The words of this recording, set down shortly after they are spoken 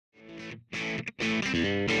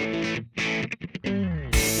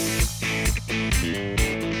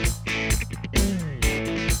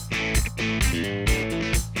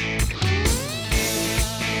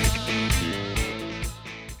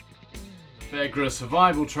Bear Grylls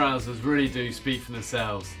survival trousers really do speak for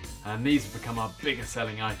themselves, and these have become our biggest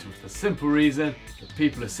selling item for the simple reason that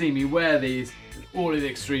people have seen me wear these in all of the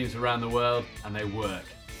extremes around the world, and they work.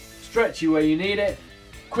 Stretchy where you need it,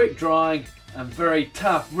 quick drying, and very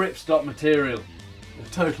tough ripstop material. A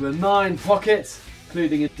total of 9 pockets,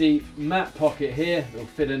 including a deep map pocket here that will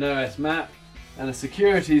fit an OS map, and a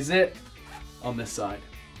security zip on this side.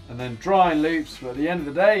 And then drying loops for at the end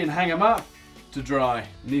of the day and hang them up to dry.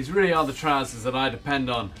 And these really are the trousers that I depend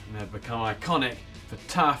on, and they've become iconic for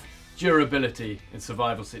tough durability in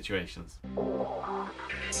survival situations.